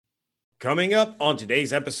Coming up on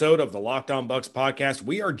today's episode of the Locked On Bucs podcast,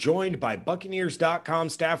 we are joined by Buccaneers.com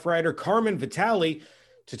staff writer Carmen Vitali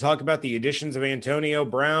to talk about the additions of Antonio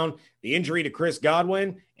Brown, the injury to Chris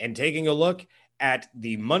Godwin, and taking a look at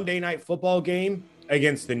the Monday Night Football game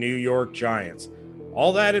against the New York Giants.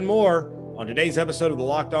 All that and more on today's episode of the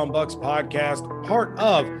Locked On Bucs podcast, part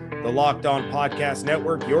of the Locked On Podcast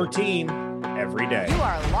Network, your team every day. You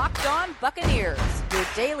are Locked On Buccaneers, your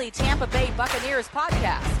daily Tampa Bay Buccaneers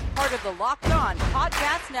podcast, part of the Locked On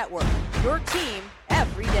Podcast Network, your team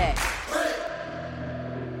every day.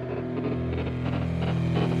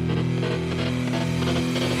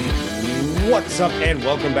 What's up, and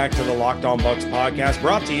welcome back to the Locked On Bucs podcast,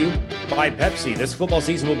 brought to you by Pepsi. This football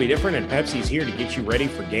season will be different, and Pepsi's here to get you ready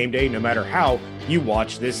for game day no matter how you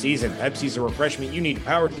watch this season. Pepsi's a refreshment you need to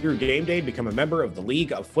power through game day and become a member of the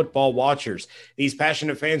League of Football Watchers. These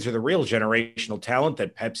passionate fans are the real generational talent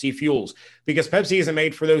that Pepsi fuels, because Pepsi isn't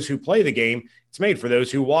made for those who play the game, it's made for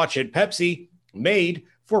those who watch it. Pepsi, made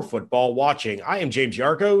for football watching. I am James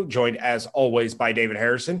Yarko, joined as always by David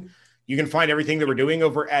Harrison. You can find everything that we're doing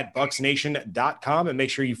over at bucksnation.com, and make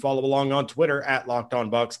sure you follow along on Twitter at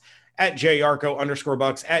LockedOnBucs, at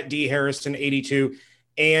JYarko_Bucks, at DHarrison82,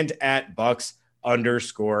 and at Bucks_Nation.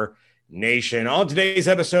 On today's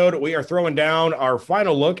episode, we are throwing down our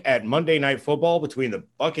final look at Monday Night Football between the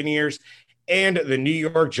Buccaneers and the New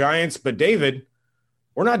York Giants. But David,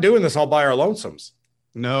 we're not doing this all by our lonesomes.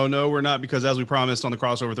 No, we're not, because as we promised on the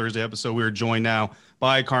Crossover Thursday episode, we are joined now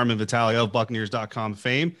by Carmen Vitali of Buccaneers.com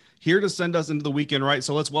fame, here to send us into the weekend right.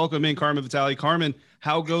 So let's welcome in Carmen Vitali. Carmen,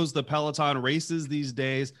 how goes the Peloton races these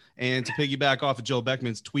days? And to piggyback off of Joe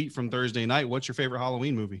Beckman's tweet from Thursday night, what's your favorite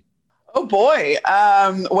Halloween movie? Oh boy.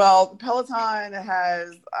 Well, Peloton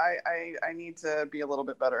has, I need to be a little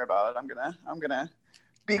bit better about it. I'm gonna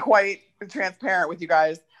be quite transparent with you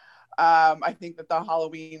guys. I think that the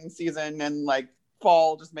Halloween season and like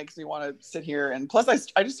fall just makes me want to sit here. And plus I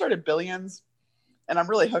just started Billions and I'm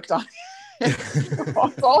really hooked on it.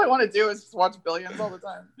 All I want to do is just watch Billions all the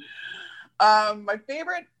time. My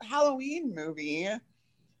favorite Halloween movie,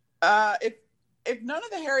 if none of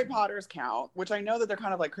the Harry Potters count, which I know that they're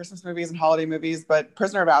kind of like Christmas movies and holiday movies, but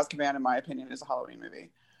Prisoner of Azkaban, in my opinion, is a Halloween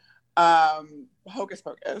movie. Hocus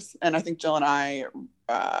Pocus, and I think Jill and I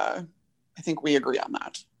think we agree on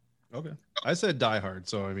that. Okay, I said Die Hard,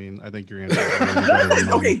 so I mean, I think your answer.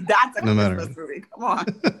 Okay, that's a Christmas movie. Come on.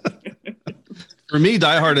 For me,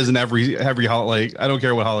 Die Hard is in every holiday. Like, I don't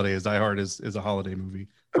care what holiday it is. Die Hard is a holiday movie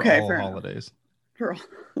for all holidays.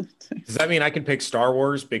 Does that mean I can pick Star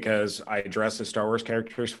Wars because I dress as Star Wars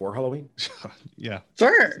characters for Halloween? Yeah.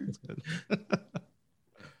 Sure.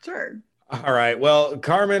 Sure. All right. Well,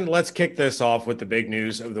 Carmen, let's kick this off with the big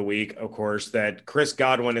news of the week, of course, that Chris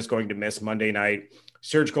Godwin is going to miss Monday night.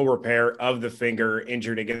 Surgical repair of the finger,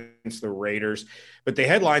 injured against the Raiders. But the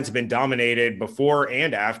headlines have been dominated before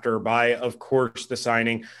and after by, of course, the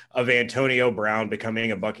signing of Antonio Brown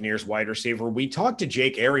becoming a Buccaneers wide receiver. We talked to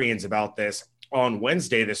Jake Arians about this on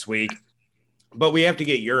Wednesday this week, but we have to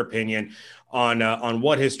get your opinion on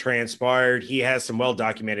what has transpired. He has some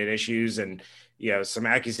well-documented issues and some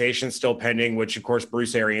accusations still pending, which, of course,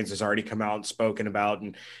 Bruce Arians has already come out and spoken about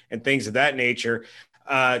and things of that nature.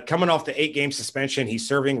 Coming off the 8-game suspension he's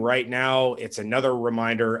serving right now, it's another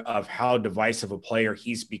reminder of how divisive a player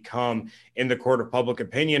he's become in the court of public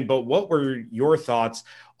opinion. But what were your thoughts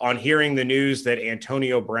on hearing the news that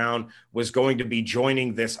Antonio Brown was going to be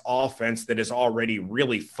joining this offense that is already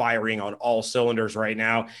really firing on all cylinders right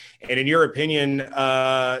now? And in your opinion,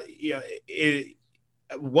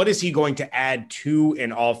 what is he going to add to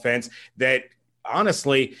an offense that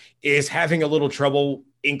honestly is having a little trouble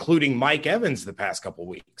including Mike Evans the past couple of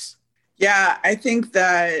weeks? Yeah, I think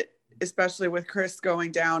that especially with Chris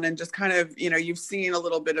going down and just kind of, you've seen a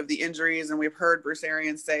little bit of the injuries, and we've heard Bruce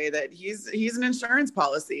Arians say that he's an insurance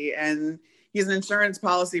policy, and he's an insurance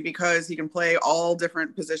policy because he can play all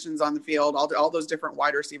different positions on the field, all those different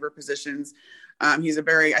wide receiver positions. He's a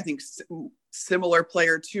very, I think, similar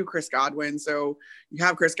player to Chris Godwin. So you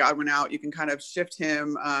have Chris Godwin out, you can kind of shift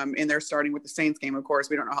him in there, starting with the Saints game. Of course,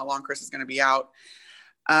 we don't know how long Chris is going to be out.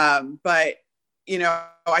 But,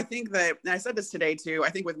 I think that, and I said this today too, I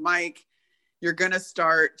think with Mike, you're going to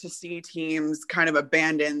start to see teams kind of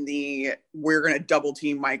abandon we're going to double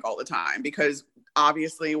team Mike all the time, because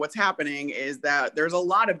obviously what's happening is that there's a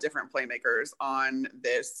lot of different playmakers on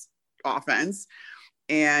this offense,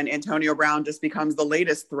 and Antonio Brown just becomes the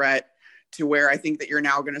latest threat to where I think that you're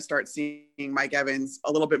now going to start seeing Mike Evans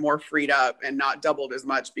a little bit more freed up and not doubled as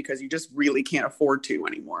much, because you just really can't afford to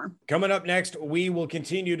anymore. Coming up next, we will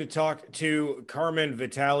continue to talk to Carmen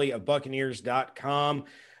Vitali of Buccaneers.com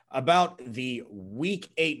about the Week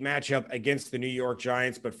 8 matchup against the New York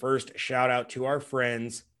Giants. But first, shout out to our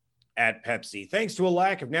friends at Pepsi. Thanks to a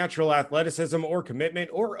lack of natural athleticism or commitment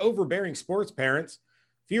or overbearing sports parents,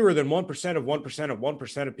 fewer than 1% of 1% of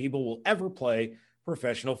 1% of people will ever play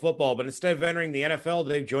professional football. But instead of entering the NFL,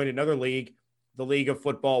 they've joined another league, the League of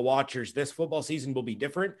Football Watchers. This football season will be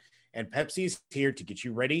different, and Pepsi's here to get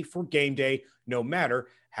you ready for game day, no matter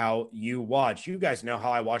how you watch. You guys know how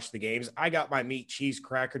I watch the games. I got my meat cheese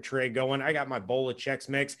cracker tray going. I got my bowl of Chex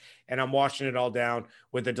Mix, and I'm washing it all down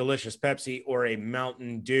with a delicious Pepsi or a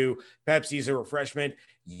Mountain Dew. Pepsi's a refreshment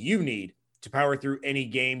you need to power through any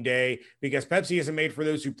game day, because Pepsi isn't made for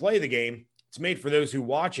those who play the game. It's made for those who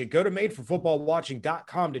watch it. Go to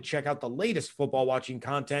madeforfootballwatching.com to check out the latest football watching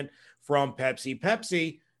content from Pepsi.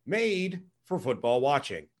 Pepsi, made for football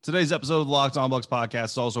watching. Today's episode of the Locked On Bucs podcast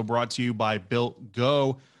is also brought to you by Built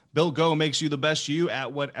Go. Built Go makes you the best you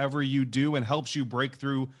at whatever you do and helps you break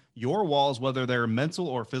through your walls, whether they're mental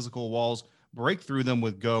or physical walls. Break through them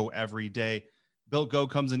with Go every day. Built Go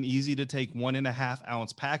comes in easy to take 1.5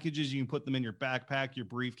 ounce packages. You can put them in your backpack, your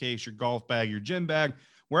briefcase, your golf bag, your gym bag,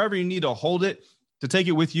 wherever you need to hold it, to take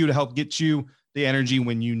it with you to help get you the energy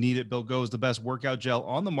when you need it. Built Go is the best workout gel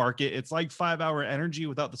on the market. It's like 5-hour energy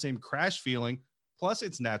without the same crash feeling. Plus,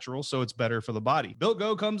 it's natural, so it's better for the body. Built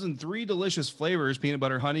Go comes in 3 delicious flavors: peanut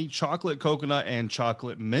butter honey, chocolate coconut, and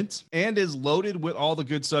chocolate mint, and is loaded with all the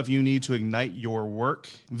good stuff you need to ignite your work.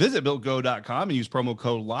 Visit BuiltGo.com and use promo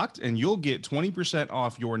code LOCKED, and you'll get 20%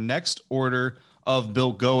 off your next order of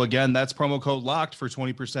Built Go. Again, that's promo code LOCKED for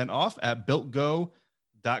 20% off at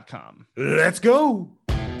BuiltGo.com. Let's go.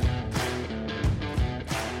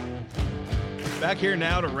 Back here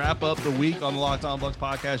now to wrap up the week on the Locked On Bucs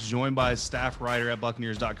podcast, joined by staff writer at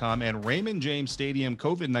Buccaneers.com and Raymond James Stadium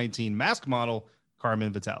COVID-19 mask model,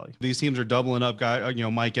 Carmen Vitali. These teams are doubling up,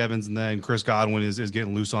 Mike Evans, and then Chris Godwin is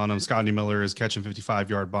getting loose on them. Scotty Miller is catching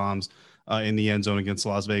 55-yard bombs in the end zone against the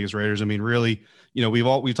Las Vegas Raiders. I mean, really,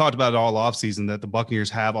 we've talked about it all offseason that the Buccaneers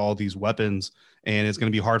have all these weapons, and it's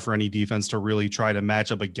going to be hard for any defense to really try to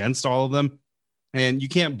match up against all of them. And you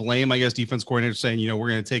can't blame, I guess, defense coordinators saying, we're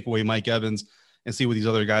going to take away Mike Evans and see what these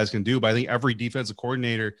other guys can do. But I think every defensive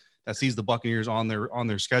coordinator that sees the Buccaneers on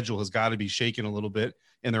their schedule has got to be shaken a little bit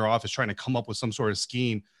in their office, trying to come up with some sort of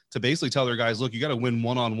scheme to basically tell their guys, look, you got to win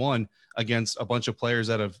one-on-one against a bunch of players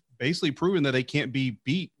that have basically proven that they can't be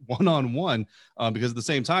beat one-on-one, because at the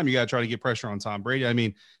same time, you got to try to get pressure on Tom Brady. I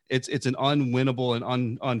mean, it's an unwinnable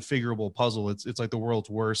and unfigurable puzzle. It's like the world's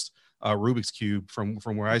worst Rubik's Cube from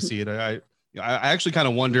where I see it. I actually kind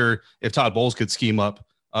of wonder if Todd Bowles could scheme up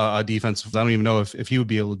a defense. I don't even know if he would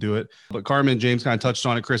be able to do it. But Carmen, James kind of touched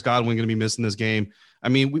on it. Chris Godwin going to be missing this game. I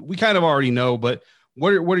mean, we kind of already know, but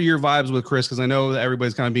what are your vibes with Chris? Because I know that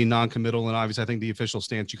everybody's kind of being non-committal, and obviously I think the official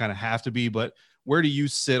stance you kind of have to be. But where do you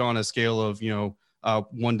sit on a scale of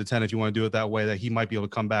 1 to 10, if you want to do it that way, that he might be able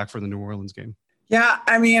to come back for the New Orleans game? Yeah,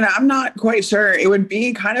 I mean, I'm not quite sure. It would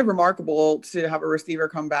be kind of remarkable to have a receiver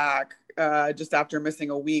come back just after missing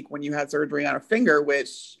a week when you had surgery on a finger,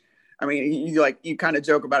 which, I mean, you kind of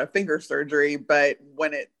joke about a finger surgery, but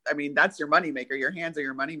that's your moneymaker. Your hands are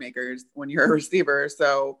your moneymakers when you're a receiver.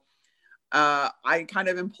 So I kind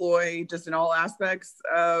of employ, just in all aspects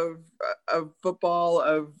of football,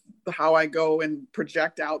 of how I go and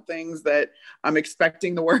project out things, that I'm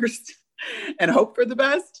expecting the worst and hope for the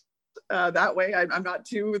best. That way I'm not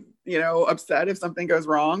too, upset if something goes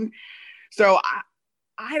wrong. So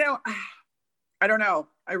I don't know.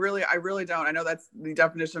 I really don't. I know that's the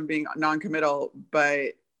definition of being non-committal,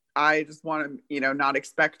 but I just want to, not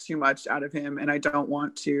expect too much out of him. And I don't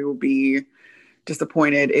want to be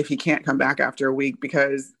disappointed if he can't come back after a week,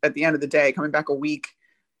 because at the end of the day, coming back a week,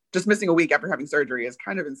 just missing a week after having surgery is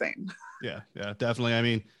kind of insane. Yeah, definitely. I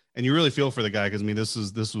mean, and you really feel for the guy, because I mean, this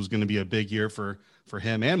was going to be a big year for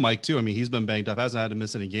him and Mike too. I mean, he's been banged up, hasn't had to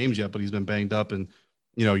miss any games yet, but he's been banged up. And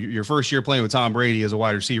your first year playing with Tom Brady as a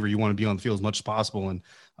wide receiver, you want to be on the field as much as possible. And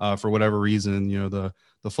for whatever reason,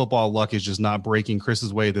 the football luck is just not breaking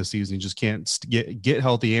Chris's way this season. He just can't get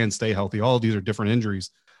healthy and stay healthy. All of these are different injuries.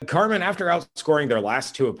 Carmen, after outscoring their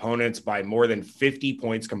last 2 opponents by more than 50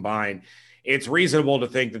 points combined, it's reasonable to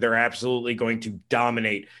think that they're absolutely going to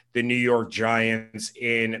dominate the New York Giants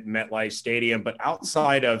in MetLife Stadium. But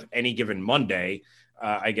outside of any given Monday,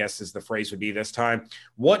 I guess is the phrase would be this time,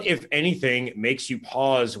 what, if anything, makes you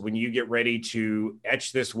pause when you get ready to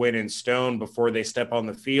etch this win in stone before they step on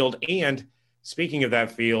the field? And speaking of that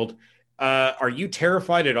field, are you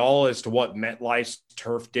terrified at all as to what MetLife's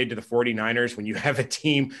turf did to the 49ers when you have a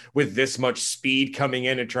team with this much speed coming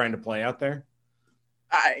in and trying to play out there?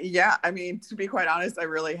 Yeah, I mean, to be quite honest, I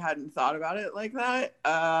really hadn't thought about it like that.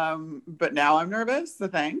 But now I'm nervous. So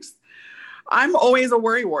thanks. I'm always a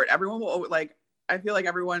worrywart. Everyone will like. I feel like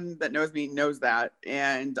everyone that knows me knows that,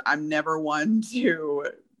 and I'm never one to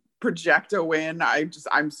project a win.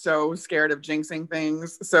 I'm so scared of jinxing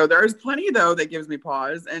things. So there's plenty though that gives me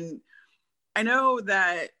pause, and I know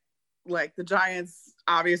that like the Giants,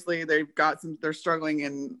 obviously they're struggling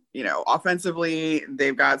in, offensively,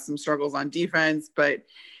 they've got some struggles on defense, but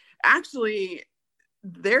actually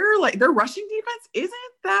their rushing defense isn't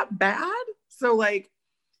that bad. So like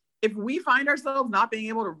if we find ourselves not being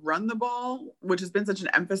able to run the ball, which has been such an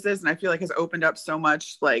emphasis and I feel like has opened up so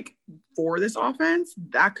much like for this offense,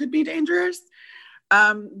 that could be dangerous.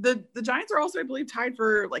 The Giants are also, I believe, tied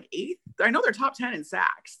for like 8th. I know they're top 10 in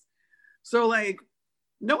sacks. So like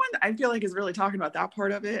no one I feel like is really talking about that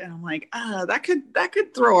part of it. And I'm like, that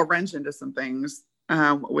could throw a wrench into some things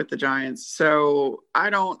with the Giants. So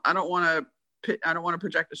I don't want to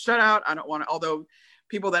project a shutout. I don't want to, although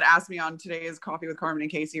people that asked me on today's Coffee with Carmen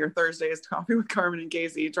and Casey or Thursday's Coffee with Carmen and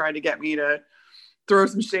Casey tried to get me to throw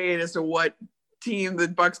some shade as to what team the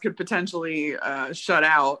Bucs could potentially shut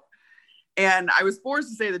out. And I was forced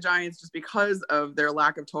to say the Giants just because of their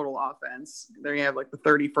lack of total offense. They have like the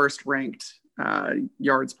 31st ranked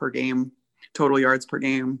yards per game, total yards per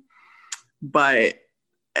game. But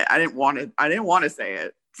I didn't want to say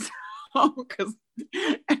it because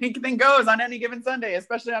anything goes on any given Sunday,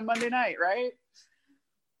 especially on Monday night, right?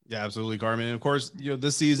 Yeah, absolutely, Carmen. And of course,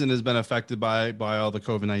 this season has been affected by all the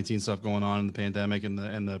COVID-19 stuff going on in the pandemic and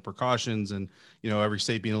the precautions, and every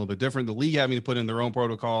state being a little bit different. The league having to put in their own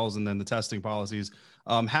protocols and then the testing policies.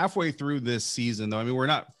 Halfway through this season, though, I mean, we're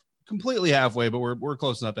not completely halfway, but we're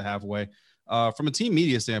close enough to halfway. From a team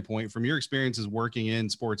media standpoint, from your experiences working in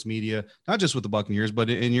sports media, not just with the Buccaneers, but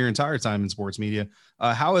in your entire time in sports media,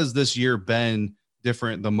 how has this year been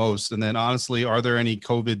different the most? And then honestly, are there any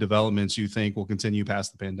COVID developments you think will continue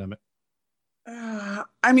past the pandemic?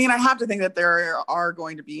 I mean, I have to think that there are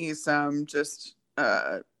going to be some changes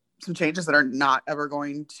that are not ever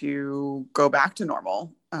going to go back to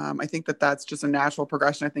normal. I think that that's just a natural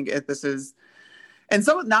progression. I think and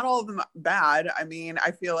so not all of them bad. I mean,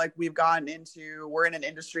 I feel like we're in an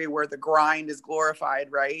industry where the grind is glorified,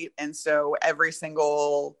 right? And so every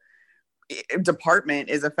single department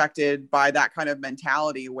is affected by that kind of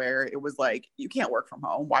mentality where it was like, you can't work from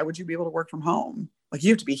home. Why would you be able to work from home? Like,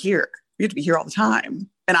 you have to be here. You have to be here all the time.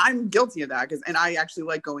 And I'm guilty of that and I actually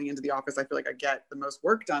like going into the office. I feel like I get the most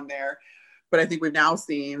work done there. But I think we've now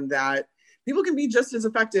seen that people can be just as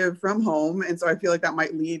effective from home. And so I feel like that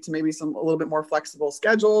might lead to maybe a little bit more flexible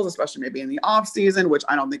schedules, especially maybe in the off season, which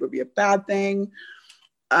I don't think would be a bad thing.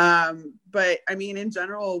 But I mean, in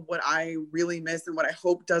general, what I really miss and what I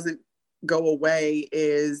hope doesn't go away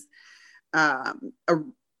is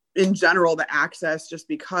in general the access, just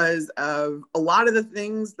because of a lot of the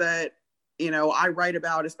things that I write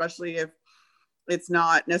about, especially if it's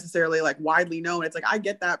not necessarily like widely known. It's like I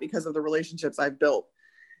get that because of the relationships I've built,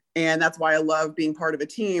 and that's why I love being part of a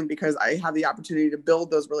team, because I have the opportunity to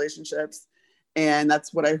build those relationships, and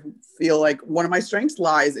that's what I feel like one of my strengths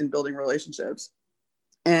lies in, building relationships.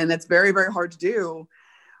 And it's very, very hard to do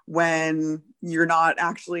when you're not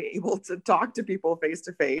actually able to talk to people face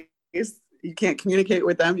to face. You can't communicate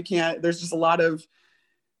with them. There's just a lot of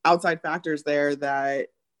outside factors there that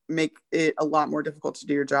make it a lot more difficult to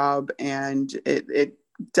do your job. And it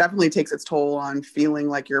definitely takes its toll on feeling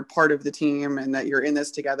like you're part of the team and that you're in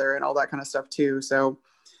this together and all that kind of stuff too. So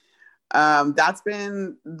that's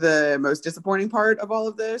been the most disappointing part of all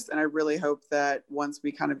of this. And I really hope that once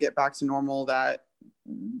we kind of get back to normal, that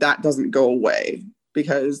doesn't go away,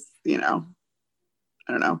 because, I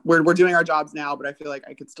don't know, we're doing our jobs now, but I feel like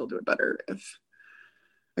I could still do it better if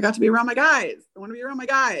I got to be around my guys. I want to be around my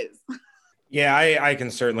guys. Yeah, I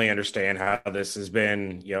can certainly understand how this has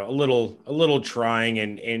been, a little trying,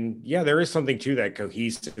 and yeah, there is something to that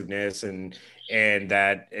cohesiveness and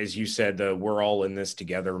that, as you said, the we're all in this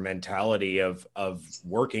together mentality of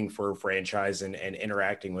working for a franchise and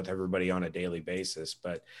interacting with everybody on a daily basis.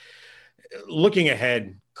 But looking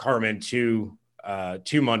ahead, Carmen, to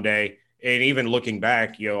Monday, and even looking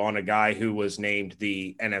back, on a guy who was named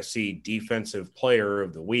the NFC Defensive Player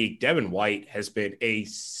of the Week, Devin White has been a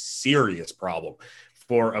serious problem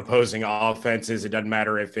for opposing offenses. It doesn't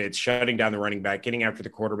matter if it's shutting down the running back, getting after the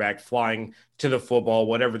quarterback, flying to the football,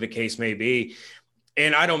 whatever the case may be.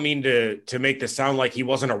 And I don't mean to make this sound like he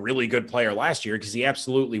wasn't a really good player last year, because he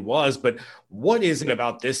absolutely was. But what is it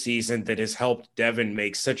about this season that has helped Devin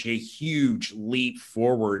make such a huge leap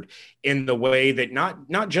forward in the way that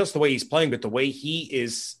not just the way he's playing, but the way he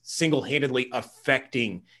is single-handedly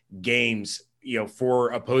affecting games for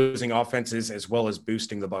opposing offenses as well as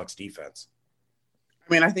boosting the Bucs defense.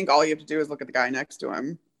 I mean, I think all you have to do is look at the guy next to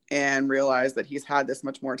him and realize that he's had this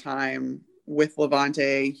much more time with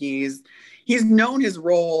Lavonte. He's known his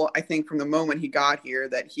role, I think, from the moment he got here,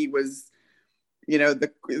 that he was,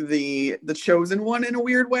 the chosen one in a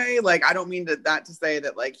weird way. Like, I don't mean that to say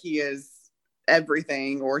that like he is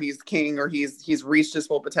everything or he's king or he's reached his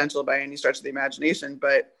full potential by any stretch of the imagination,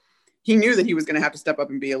 but he knew that he was going to have to step up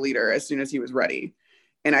and be a leader as soon as he was ready.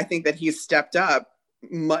 And I think that he's stepped up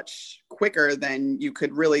much quicker than you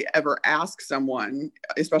could really ever ask someone,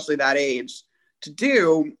 especially that age, to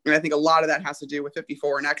do. And I think a lot of that has to do with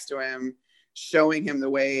 54 next to him, showing him the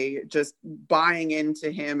way, just buying into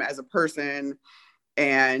him as a person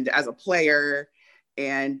and as a player,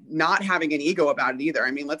 and not having an ego about it either.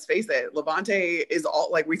 I mean, let's face it, Lavonte is all,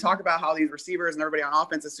 like, we talk about how these receivers and everybody on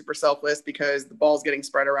offense is super selfless because the ball's getting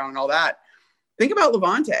spread around and all that. Think about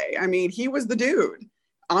Lavonte. I mean, he was the dude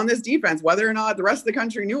on this defense, whether or not the rest of the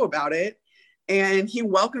country knew about it. And he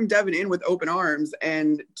welcomed Devin in with open arms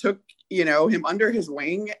and took, him under his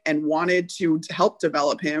wing and wanted to help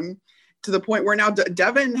develop him to the point where now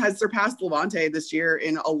Devin has surpassed Lavonte this year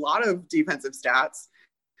in a lot of defensive stats.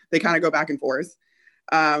 They kind of go back and forth.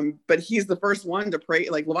 But he's the first one to praise,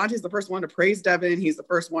 like Lavonte's the first one to praise Devin. He's the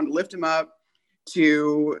first one to lift him up,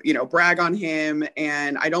 to, brag on him.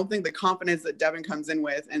 And I don't think the confidence that Devin comes in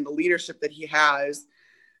with and the leadership that he has,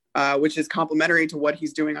 which is complementary to what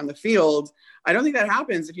he's doing on the field, I don't think that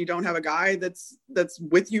happens if you don't have a guy that's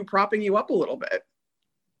with you, propping you up a little bit.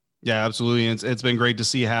 Yeah, absolutely. And it's been great to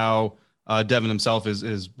see how Devin himself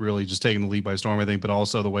is really just taking the lead by storm, I think, but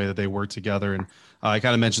also the way that they work together. And I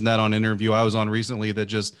kind of mentioned that on an interview I was on recently, that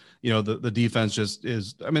just, the defense just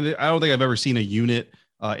is, I mean, I don't think I've ever seen a unit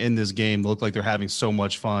in this game look like they're having so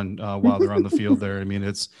much fun while they're on the field there. I mean,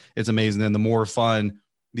 it's amazing. And the more fun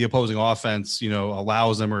the opposing offense,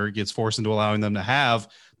 allows them or gets forced into allowing them to have,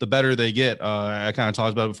 the better they get. I kind of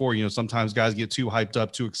talked about it before, sometimes guys get too hyped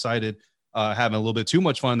up, too excited, having a little bit too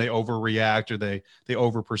much fun. They overreact or they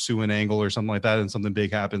over pursue an angle or something like that, and something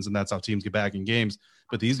big happens, and that's how teams get back in games.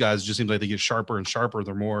 But these guys just seem like they get sharper and sharper.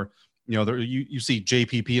 They're more, you see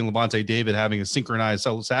JPP and Lavonte David having a synchronized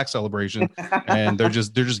sack celebration, and they're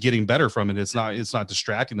just getting better from it. It's not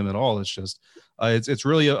distracting them at all. It's just it's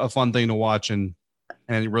really a fun thing to watch, and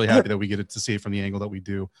really happy that we get to see it from the angle that we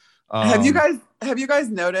do. Have you guys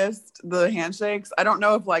noticed the handshakes? I don't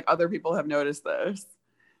know if like other people have noticed this,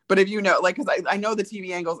 but if because I know the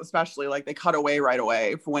TV angles, especially, like they cut away right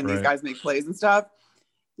away for when these guys make plays and stuff.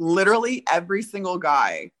 Literally every single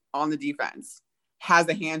guy on the defense has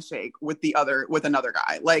a handshake with another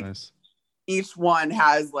guy. Like nice. Each one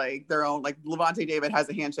has like their own, like Lavonte David has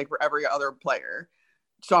a handshake for every other player.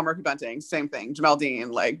 Sean Murphy-Bunting, same thing. Jamel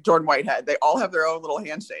Dean, like Jordan Whitehead, they all have their own little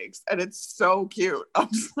handshakes, and it's so cute. I'm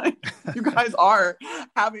just like, you guys are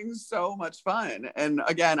having so much fun. And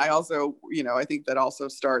again, I also, I think that also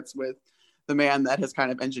starts with the man that has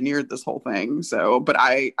kind of engineered this whole thing. So, but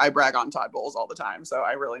I brag on Todd Bowles all the time, so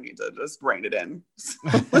I really need to just rein it in.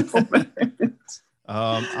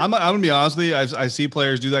 I'm gonna be honest with you. I see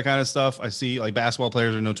players do that kind of stuff. I see like basketball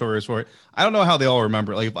players are notorious for it. I don't know how they all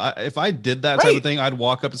remember it. Like if I did that type of thing, I'd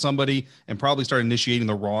walk up to somebody and probably start initiating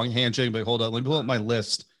the wrong handshake. But hold on, let me pull up my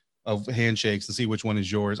list of handshakes and see which one is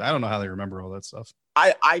yours. I don't know how they remember all that stuff.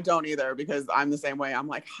 I don't either, because I'm the same way. I'm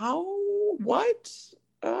like, what?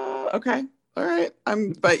 Okay. All right.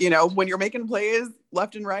 But when you're making plays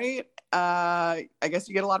left and right, I guess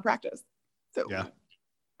you get a lot of practice. So yeah.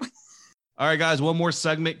 All right, guys, one more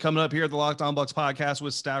segment coming up here at the Locked On Bucs podcast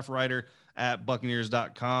with staff writer at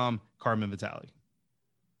Buccaneers.com, Carmen Vitali.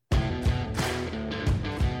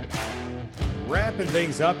 Wrapping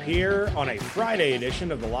things up here on a Friday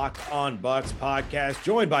edition of the Locked On Bucs podcast,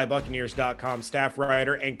 joined by Buccaneers.com staff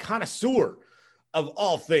writer and connoisseur of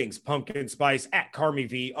all things pumpkin spice at Carmi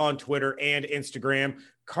V on Twitter and Instagram,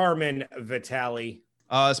 Carmen Vitali.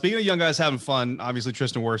 Speaking of young guys having fun, obviously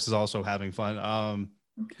Tristan Wirfs is also having fun.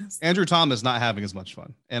 Andrew Thomas not having as much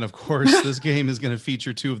fun. And of course, this game is going to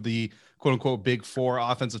feature two of the quote unquote big four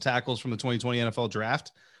offensive tackles from the 2020 NFL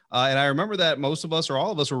draft. And I remember that most of us, or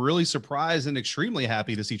all of us, were really surprised and extremely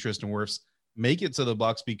happy to see Tristan Wirfs make it to the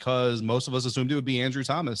Bucs, because most of us assumed it would be Andrew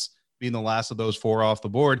Thomas being the last of those four off the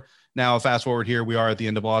board. Now, fast forward here, we are at the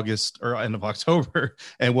end of August or end of October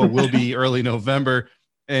and what will be early November.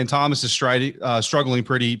 And Thomas is struggling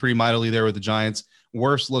pretty mightily there with the Giants.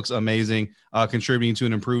 Wirfs looks amazing, contributing to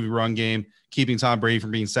an improved run game, keeping Tom Brady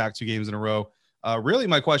from being sacked 2 games in a row. Really,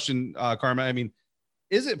 my question, Carmen, I mean,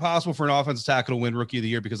 is it possible for an offensive tackle to win Rookie of the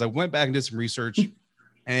Year? Because I went back and did some research,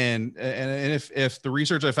 And if the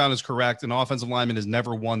research I found is correct, an offensive lineman has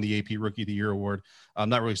never won the AP Rookie of the Year award. I'm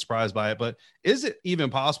not really surprised by it, but is it even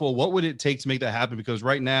possible? What would it take to make that happen? Because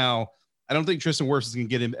right now, I don't think Tristan Wirfs is going to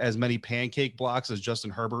get him as many pancake blocks as Justin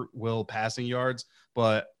Herbert will passing yards,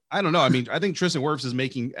 but I don't know. I mean, I think Tristan Wirfs is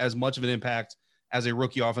making as much of an impact as a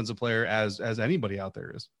rookie offensive player as anybody out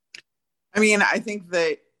there is. I mean, I think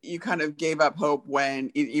that you kind of gave up hope when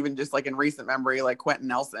even just like in recent memory, like Quentin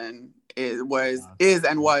Nelson was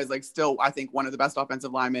like still, I think, one of the best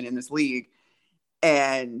offensive linemen in this league,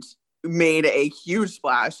 and made a huge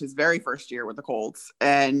splash his very first year with the Colts.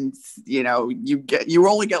 And, you know, you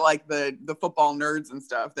only get like the football nerds and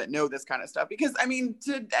stuff that know this kind of stuff, because I mean,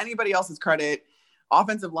 to anybody else's credit,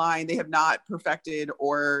 offensive line, they have not perfected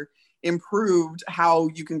or improved how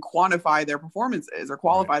you can quantify their performances or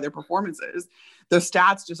qualify their performances. The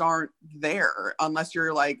stats just aren't there unless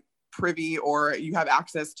you're like privy or you have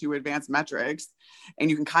access to advanced metrics, and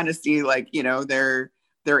you can kind of see like, you know, their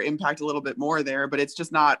impact a little bit more there, but it's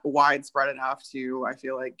just not widespread enough to, I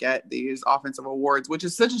feel like, get these offensive awards, which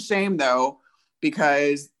is such a shame though,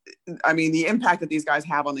 because I mean, the impact that these guys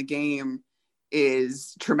have on the game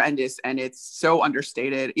is tremendous, and it's so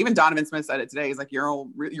understated. Even Donovan Smith said it today. He's like, you're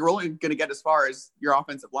only going to get as far as your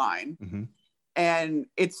offensive line. Mm-hmm. And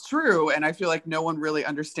it's true. And I feel like no one really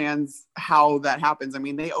understands how that happens. I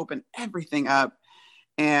mean, they open everything up.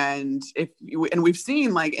 And we've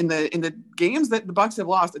seen like in the games that the Bucs have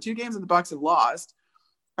lost, the 2 games that the Bucs have lost,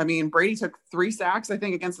 I mean, Brady took 3 sacks, I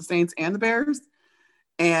think, against the Saints and the Bears.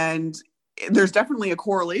 And there's definitely a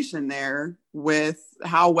correlation there with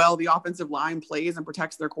how well the offensive line plays and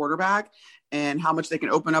protects their quarterback, and how much they can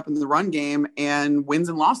open up in the run game, and wins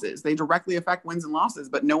and losses. They directly affect wins and losses,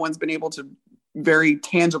 but no one's been able to very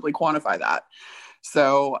tangibly quantify that.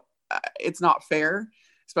 So it's not fair,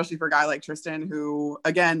 especially for a guy like Tristan, who,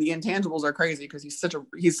 again, the intangibles are crazy because he's such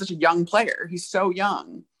a young player. He's so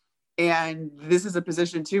young. And this is a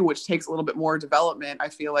position too, which takes a little bit more development. I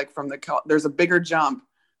feel like there's a bigger jump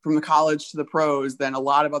from the college to the pros than a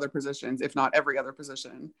lot of other positions, if not every other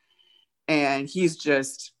position. And he's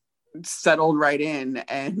just settled right in.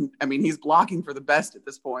 And I mean, he's blocking for the best at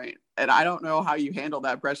this point. And I don't know how you handle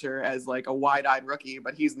that pressure as like a wide-eyed rookie,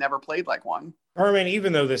 but he's never played like one. Carmen,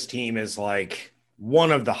 even though this team is like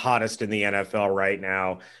one of the hottest in the NFL right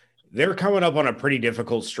now, they're coming up on a pretty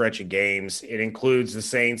difficult stretch of games. It includes the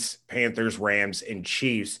Saints, Panthers, Rams, and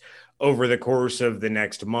Chiefs over the course of the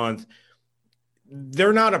next month.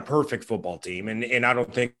 They're not a perfect football team, and I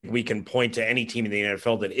don't think we can point to any team in the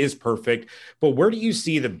NFL that is perfect, but where do you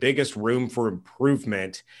see the biggest room for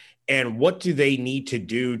improvement, and what do they need to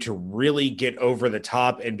do to really get over the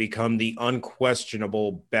top and become the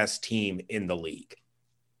unquestionable best team in the league?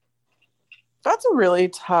 That's a really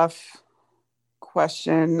tough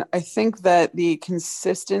question. I think that the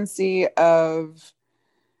consistency of,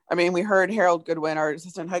 I mean, we heard Harold Goodwin, our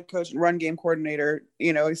assistant head coach and run game coordinator,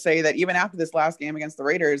 you know, say that even after this last game against the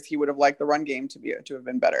Raiders, he would have liked the run game to have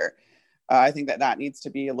been better. I think that needs to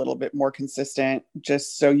be a little bit more consistent,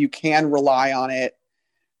 just so you can rely on it,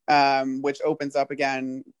 which opens up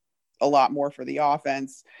again a lot more for the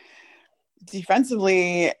offense.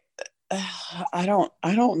 Defensively, I don't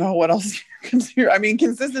know what else you can do. I mean,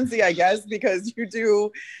 consistency, I guess, because you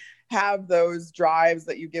do have those drives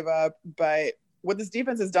that you give up, but what this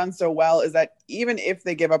defense has done so well is that even if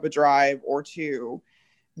they give up a drive or 2,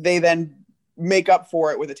 they then make up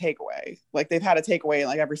for it with a takeaway. Like, they've had a takeaway in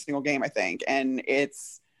like every single game, I think. And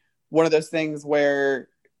it's one of those things where,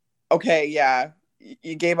 okay, yeah,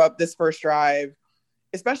 you gave up this first drive,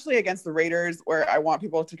 especially against the Raiders, where I want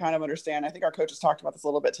people to kind of understand. I think our coaches talked about this a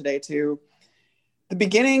little bit today too. The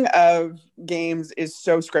beginning of games is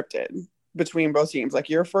so scripted between both teams. Like,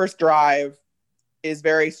 your first drive is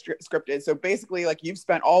very scripted. So basically, like, you've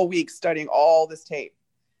spent all week studying all this tape,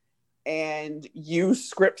 and you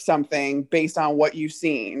script something based on what you've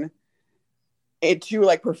seen it to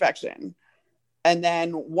like perfection. And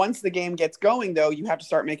then once the game gets going, though, you have to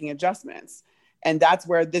start making adjustments. And that's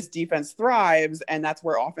where this defense thrives, and that's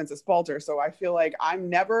where offenses falter. So I feel like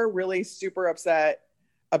I'm never really super upset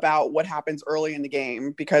about what happens early in the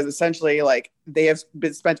game, because essentially, like, they have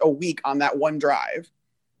been spent a week on that one drive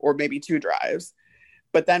or maybe 2 drives.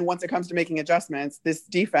 But then once it comes to making adjustments, this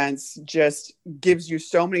defense just gives you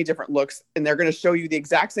so many different looks, and they're going to show you the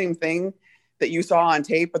exact same thing that you saw on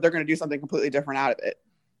tape, but they're going to do something completely different out of it.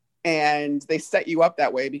 And they set you up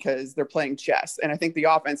that way because they're playing chess. And I think the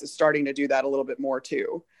offense is starting to do that a little bit more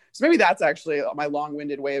too. So maybe that's actually my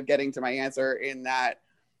long-winded way of getting to my answer, in that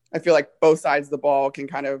I feel like both sides of the ball can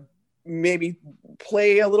kind of maybe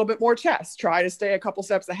play a little bit more chess, try to stay a couple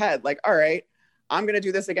steps ahead. Like, all right, I'm going to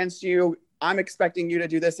do this against you. I'm expecting you to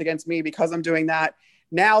do this against me because I'm doing that.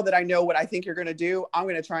 Now that I know what I think you're going to do, I'm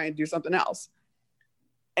going to try and do something else.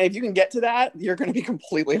 And if you can get to that, you're going to be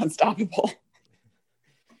completely unstoppable.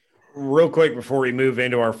 Real quick before we move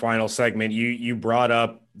into our final segment, you brought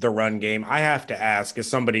up the run game. I have to ask, as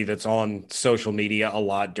somebody that's on social media a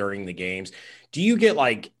lot during the games, do you get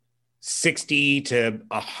like 60 to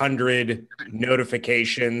 100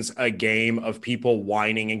 notifications a game of people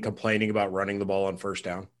whining and complaining about running the ball on first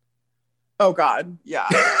down? Oh God. Yeah.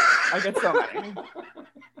 I get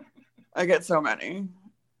so many.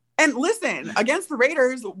 And listen, against the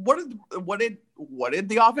Raiders, what did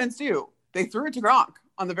the offense do? They threw it to Gronk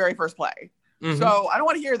on the very first play. Mm-hmm. So I don't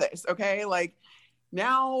want to hear this. Okay. Like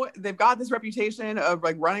now they've got this reputation of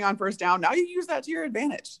like running on first down. Now you use that to your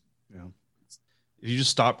advantage. Yeah. If you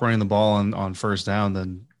just stop running the ball on first down,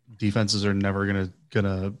 then defenses are never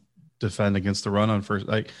gonna defend against the run on first.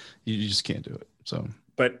 Like you just can't do it. So,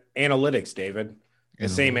 but analytics, David, the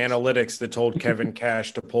same analytics that told Kevin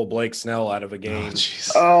Cash to pull Blake Snell out of a game.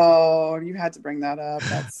 Oh, you had to bring that up.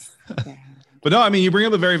 That's. Yeah. But no, I mean, you bring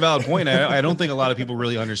up a very valid point. I don't think a lot of people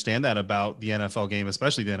really understand that about the NFL game,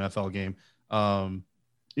 especially the NFL game.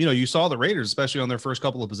 You saw the Raiders, especially on their first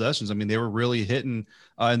couple of possessions. I mean, they were really hitting,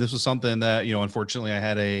 and this was something that, unfortunately I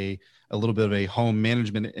had a little bit of a home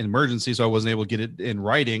management emergency, so I wasn't able to get it in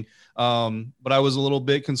writing. But I was a little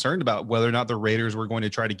bit concerned about whether or not the Raiders were going to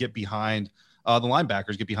try to get behind the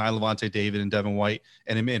linebackers, get behind Levante David and Devin White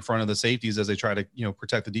and in front of the safeties as they try to,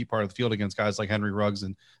 protect the deep part of the field against guys like Henry Ruggs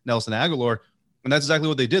and Nelson Aguilar. And that's exactly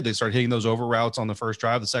what they did. They started hitting those over routes on the first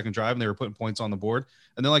drive, the second drive, and they were putting points on the board.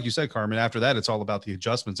 And then, like you said, Carmen, after that, it's all about the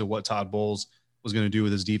adjustments of what Todd Bowles was going to do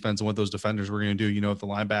with his defense and what those defenders were going to do. If the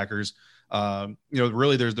linebackers,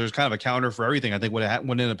 really there's kind of a counter for everything. I think what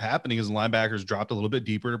ended up happening is the linebackers dropped a little bit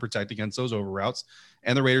deeper to protect against those over routes.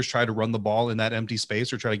 And the Raiders tried to run the ball in that empty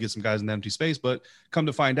space or try to get some guys in the empty space. But come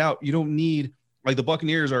to find out, you don't need – like the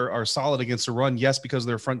Buccaneers are solid against the run, yes, because of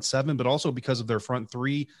their front seven, but also because of their front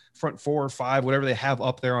three, front 4 or 5, whatever they have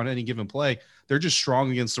up there on any given play. They're just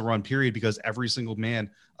strong against the run, period, because every single man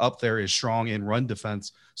up there is strong in run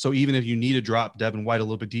defense. So even if you need to drop Devin White a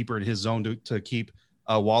little bit deeper in his zone to keep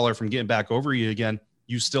Waller from getting back over you again,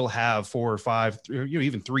 you still have 4 or 5,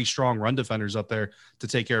 even 3 strong run defenders up there to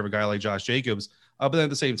take care of a guy like Josh Jacobs. But then at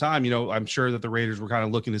the same time, I'm sure that the Raiders were kind of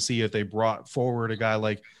looking to see if they brought forward a guy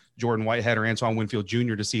like Jordan Whitehead or Antoine Winfield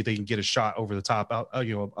Jr. to see if they can get a shot over the top,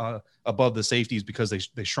 above the safeties because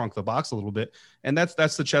they shrunk the box a little bit. And that's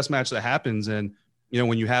the chess match that happens. And,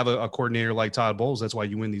 when you have a coordinator like Todd Bowles, that's why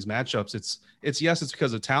you win these matchups. It's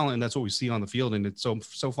because of talent, and that's what we see on the field. And it's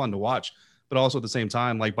so fun to watch. But also at the same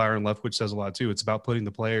time, like Byron Leftwich says a lot too, it's about putting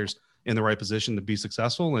the players in the right position to be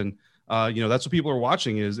successful. And, that's what people are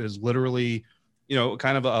watching is literally,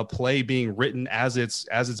 kind of a play being written as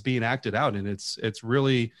it's being acted out. And it's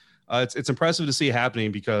really, it's impressive to see it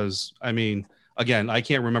happening because, I mean, again, I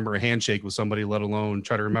can't remember a handshake with somebody, let alone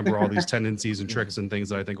try to remember all these tendencies and tricks and things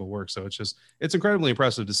that I think will work. So it's incredibly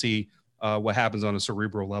impressive to see what happens on a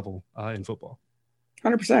cerebral level in football.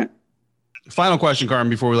 100%. Final question, Carmen,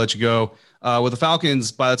 before we let you go. With the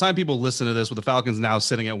Falcons, by the time people listen to this, with the Falcons now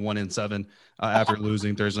sitting at 1-7 after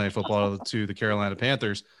losing Thursday Night Football to the Carolina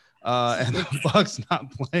Panthers, and the Bucs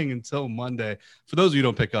not playing until Monday. For those of you who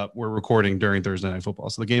don't pick up, we're recording during Thursday Night Football,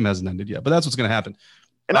 so the game hasn't ended yet. But that's what's going to happen.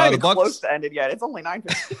 And not even close to ended yet. It's only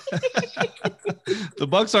 9:50. The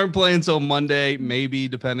Bucs aren't playing until Monday, maybe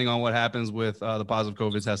depending on what happens with the positive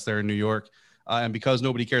COVID test there in New York. And because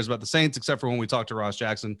nobody cares about the Saints, except for when we talk to Ross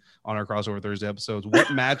Jackson on our Crossover Thursday episodes, what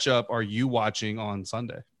matchup are you watching on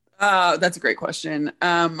Sunday? That's a great question.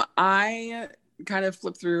 I kind of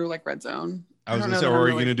flip through like Red Zone. I was going to say, or are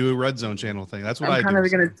you going to do a Red Zone channel thing? That's what I'm I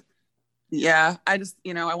do. Yeah, I just,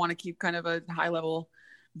 I want to keep kind of a high level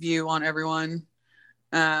view on everyone.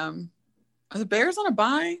 Are the Bears on a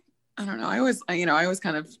bye? I don't know. I always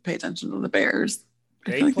kind of pay attention to the Bears.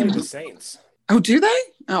 They play the Saints. Oh, do they?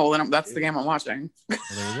 Oh, well, then that's the game I'm watching. Well,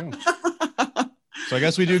 there you go. So I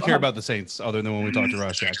guess we do care about the Saints, other than when we talk to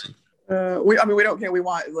Ross Jackson. We don't care. We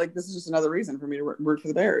want, this is just another reason for me to root for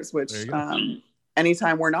the Bears, which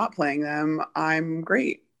anytime we're not playing them, I'm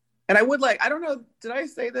great. And I would I don't know, did I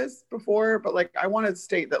say this before? But I want to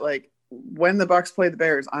state that when the Bucs play the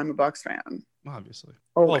Bears, I'm a Bucs fan. Obviously.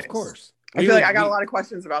 Well, of course. I feel I got a lot of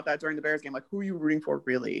questions about that during the Bears game. Who are you rooting for,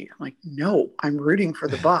 really? I'm like, no, I'm rooting for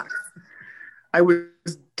the Bucs. I was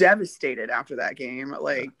devastated after that game.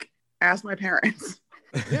 Ask my parents.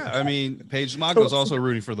 Yeah, I mean, Paige Smago is also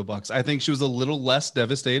rooting for the Bucs. I think she was a little less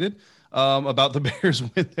devastated about the Bears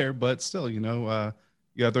win there, but still, you got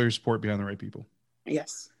to throw your support behind the right people.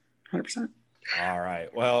 Yes, 100%. All right.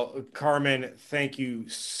 Well, Carmen, thank you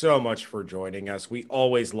so much for joining us. We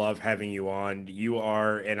always love having you on. You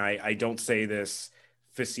are, and I don't say this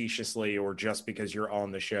facetiously or just because you're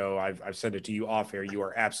on the show. I've said it to you off air. You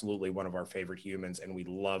are absolutely one of our favorite humans, and we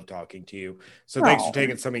love talking to you. So thanks for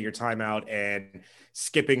taking some of your time out and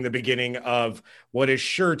skipping the beginning of what is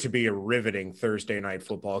sure to be a riveting Thursday night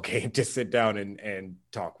football game to sit down and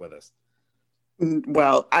talk with us.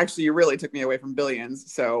 Well, actually, you really took me away from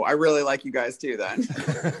Billions, so I really like you guys too then.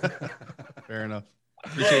 Fair enough.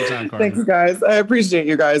 Appreciate your time, Carmen. Thanks, guys. I appreciate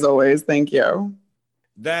you guys always. Thank you.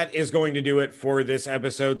 That is going to do it for this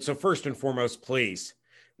episode. So first and foremost, please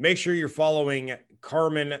make sure you're following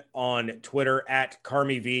Carmen on Twitter at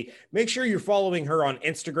CarmyV. Make sure you're following her on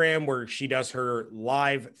Instagram where she does her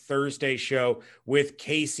live Thursday show with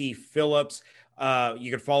Casey Phillips.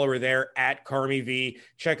 You can follow her there at CarmyV.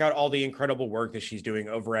 Check out all the incredible work that she's doing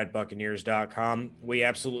over at Buccaneers.com. We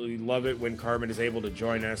absolutely love it when Carmen is able to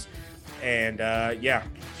join us. And yeah,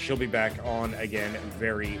 she'll be back on again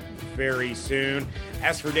very, very soon.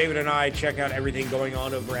 As for David and I, check out everything going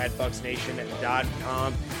on over at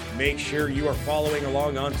BucksNation.com. Make sure you are following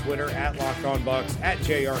along on Twitter at LockedOnBucks, at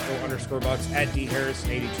JRO_Bucks, at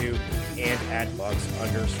DHarrison82, and at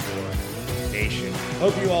Bucks_Nation.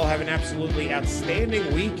 Hope you all have an absolutely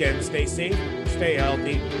outstanding weekend. Stay safe, stay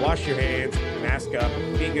healthy, wash your hands, mask up,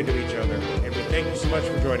 be good to each other. And we thank you so much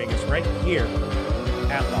for joining us right here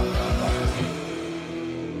at Locked On.